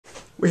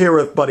We're here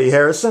with Buddy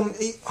Harrison.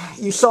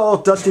 You saw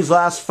Dusty's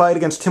last fight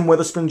against Tim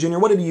Witherspoon Jr.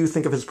 What did you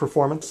think of his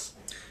performance?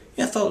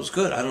 Yeah, I thought it was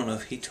good. I don't know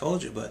if he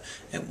told you, but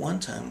at one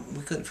time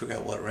we couldn't figure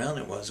out what round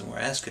it was, and we're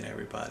asking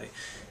everybody.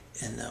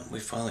 And we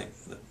finally,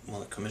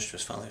 one of the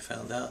commissioners finally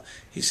found out.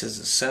 He says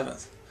the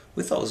seventh.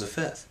 We thought it was the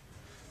fifth.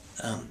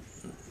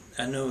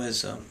 I know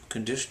his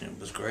conditioning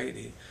was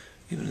great.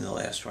 Even in the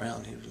last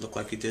round, he looked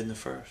like he did in the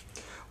first.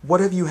 What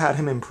have you had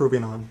him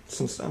improving on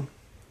since then?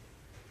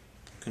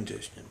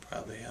 Conditioning,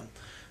 probably.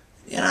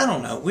 And I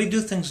don't know. We do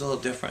things a little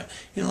different.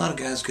 You know, a lot of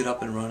guys get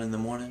up and run in the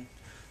morning.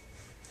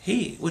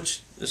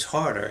 Which is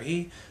harder,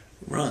 he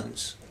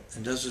runs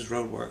and does his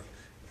road work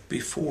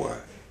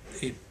before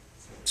he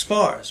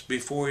spars,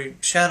 before he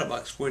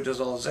shadowboxes, before he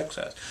does all his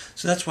exercise.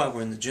 So that's why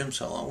we're in the gym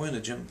so long. We're in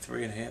the gym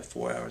 3.5,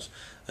 4 hours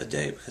a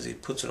day because he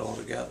puts it all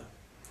together.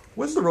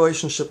 What's the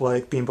relationship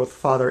like being both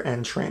father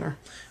and trainer?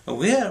 Well,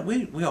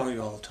 we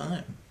argue all the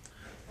time.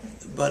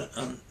 But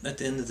at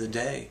the end of the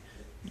day,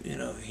 you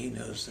know, he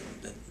knows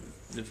that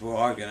if we're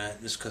arguing,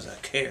 it's because I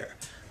care.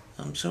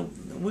 So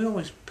we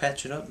always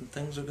patch it up and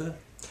things are good.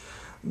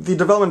 The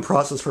development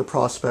process for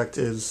Prospect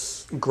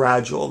is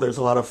gradual. There's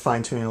a lot of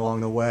fine-tuning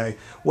along the way.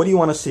 What do you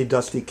want to see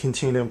Dusty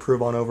continue to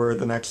improve on over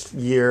the next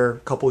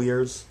year, couple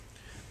years?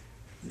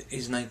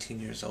 He's 19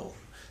 years old.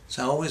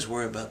 So I always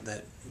worry about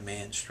that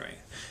man strength.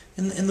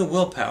 And the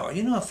willpower.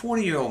 You know, a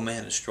 40-year-old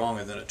man is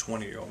stronger than a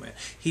 20-year-old man.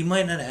 He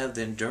might not have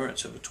the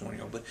endurance of a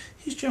 20-year-old, but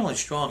he's generally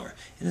stronger.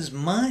 And his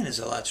mind is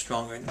a lot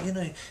stronger. And, you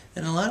know,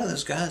 and a lot of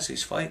those guys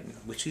he's fighting,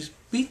 which he's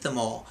beat them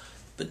all,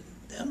 but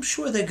I'm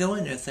sure they go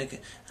in there thinking,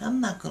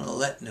 I'm not going to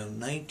let no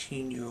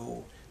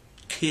 19-year-old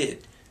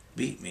kid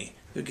beat me.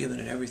 They're giving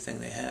it everything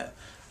they have.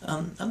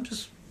 I'm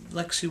just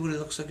like to see what he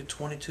looks like at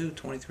 22,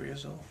 23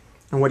 years old.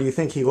 And what do you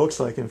think he looks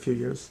like in a few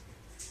years?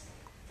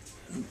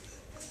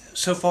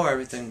 So far,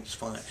 everything's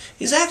fine.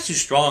 He's actually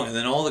stronger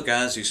than all the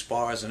guys he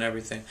spars and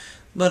everything.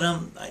 But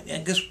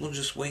I guess we'll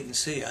just wait and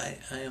see. I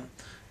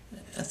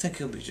think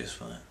he'll be just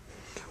fine.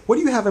 What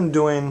do you have him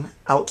doing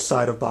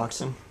outside of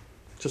boxing?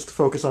 Just to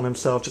focus on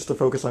himself, just to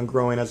focus on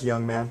growing as a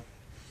young man?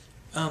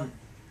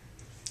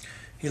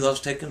 He loves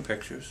taking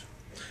pictures.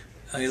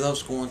 He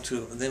loves going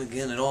to, then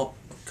again, it all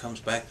comes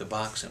back to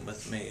boxing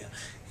with me.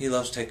 He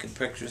loves taking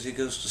pictures. He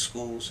goes to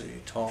schools, he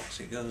talks,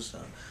 he goes,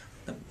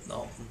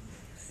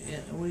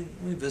 we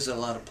visit a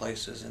lot of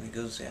places, and he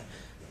goes there.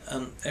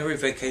 Every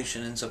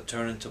vacation ends up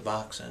turning to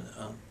boxing.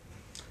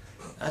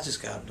 I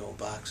just got him doing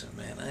boxing,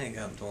 man. I ain't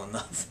got him doing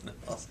nothing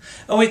else.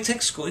 Oh, he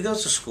takes school. He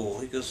goes to school.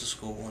 He goes to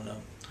school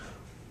on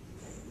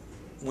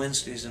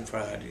Wednesdays and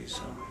Fridays.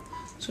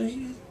 So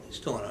he's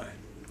doing all right.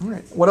 All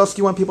right. What else do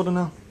you want people to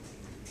know?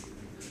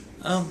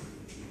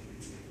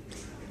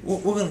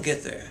 We're going to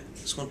get there.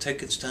 It's going to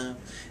take its time,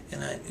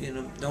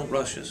 and don't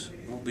rush us.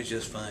 We'll be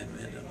just fine,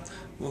 man.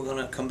 We're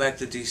going to come back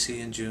to D.C.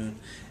 in June,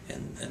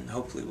 and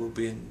hopefully we'll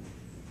be in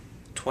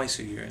twice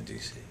a year in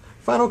D.C.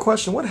 Final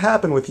question. What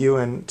happened with you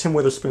and Tim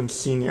Witherspoon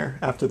Sr.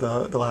 after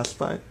the last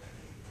fight?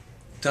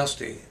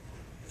 Dusty,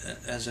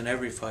 as in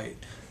every fight,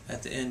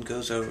 at the end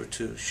goes over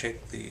to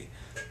shake the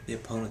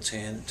opponent's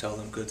hand and tell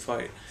them good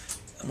fight.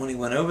 And when he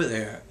went over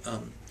there,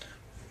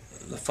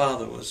 the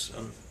father was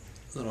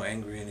a little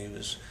angry, and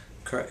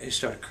he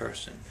started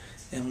cursing.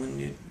 And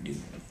when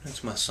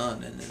that's my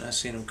son, and I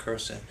seen him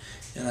cursing,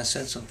 and I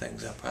said some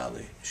things I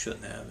probably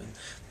shouldn't have, and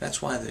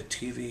that's why the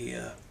TV,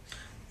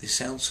 the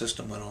sound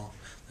system went off.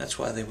 That's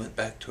why they went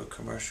back to a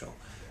commercial,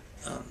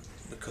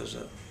 because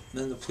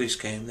then the police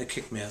came, they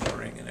kicked me out of the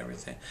ring and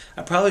everything.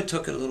 I probably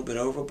took it a little bit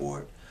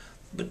overboard,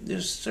 but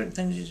there's certain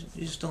things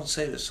you just don't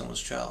say to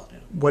someone's child. You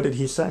know? What did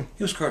he say?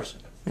 He was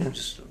cursing. Yeah.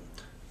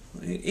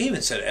 He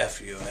even said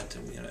 "F you" at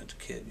the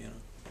kid. You know.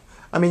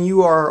 I mean,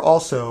 you are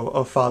also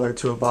a father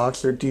to a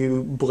boxer. Do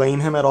you blame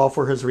him at all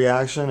for his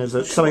reaction? Is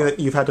it something that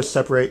you've had to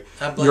separate?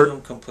 I blame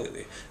him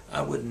completely.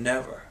 I would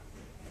never,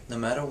 no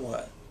matter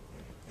what,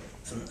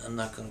 I'm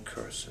not going to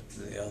curse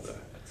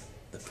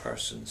the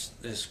person's,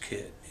 this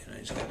kid. You know,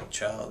 he's got a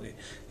child.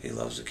 He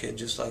loves the kid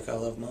just like I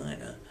love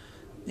mine.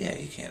 Yeah,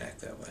 you can't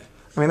act that way.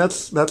 I mean,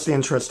 that's the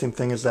interesting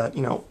thing is that,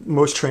 you know,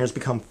 most trainers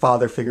become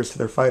father figures to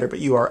their fighter, but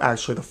you are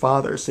actually the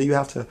father. So you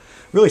have to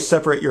really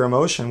separate your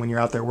emotion when you're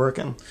out there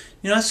working.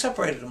 You know, I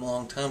separated him a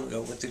long time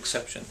ago, with the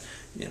exception,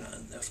 you know,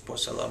 of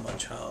course I love my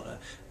child.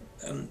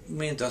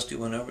 Me and Dusty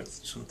went over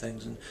some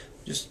things, and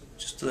just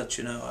to let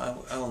you know,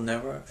 I will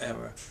never,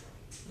 ever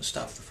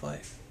stop the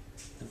fight.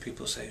 And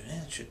people say,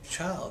 man, it's your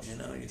child, you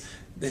know.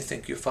 They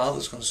think your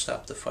father's going to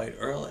stop the fight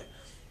early.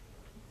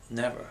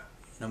 Never,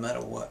 no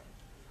matter what.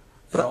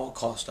 At all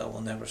costs, I will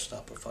never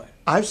stop a fight.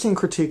 I've seen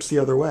critiques the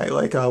other way,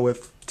 like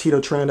with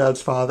Tito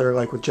Trinidad's father,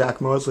 like with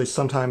Jack Mosley.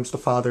 Sometimes the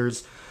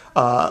fathers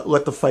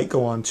let the fight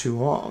go on too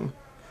long.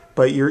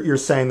 But you're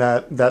saying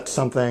that that's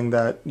something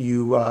that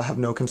you have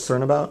no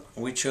concern about?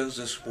 We chose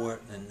this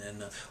sport,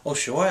 and oh,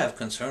 sure, I have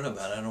concern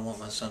about it. I don't want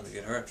my son to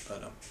get hurt,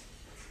 but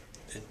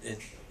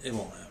it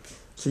won't happen.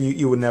 So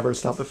you would never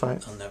stop the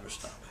fight? I'll never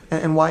stop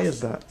it. And why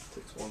is that?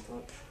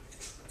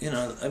 You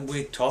know,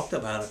 we talked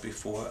about it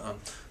before.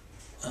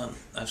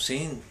 I've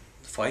seen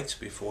fights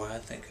before. I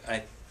think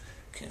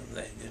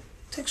It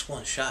takes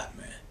one shot,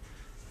 man.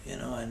 You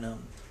know,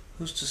 and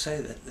who's to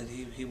say that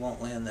he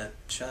won't land that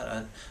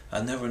shot?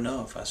 I never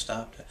know if I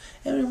stopped it.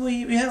 I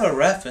mean, you have a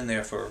ref in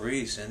there for a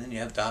reason, and you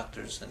have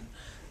doctors, and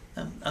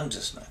I'm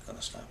just not going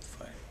to stop the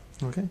fight.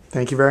 Okay.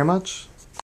 Thank you very much.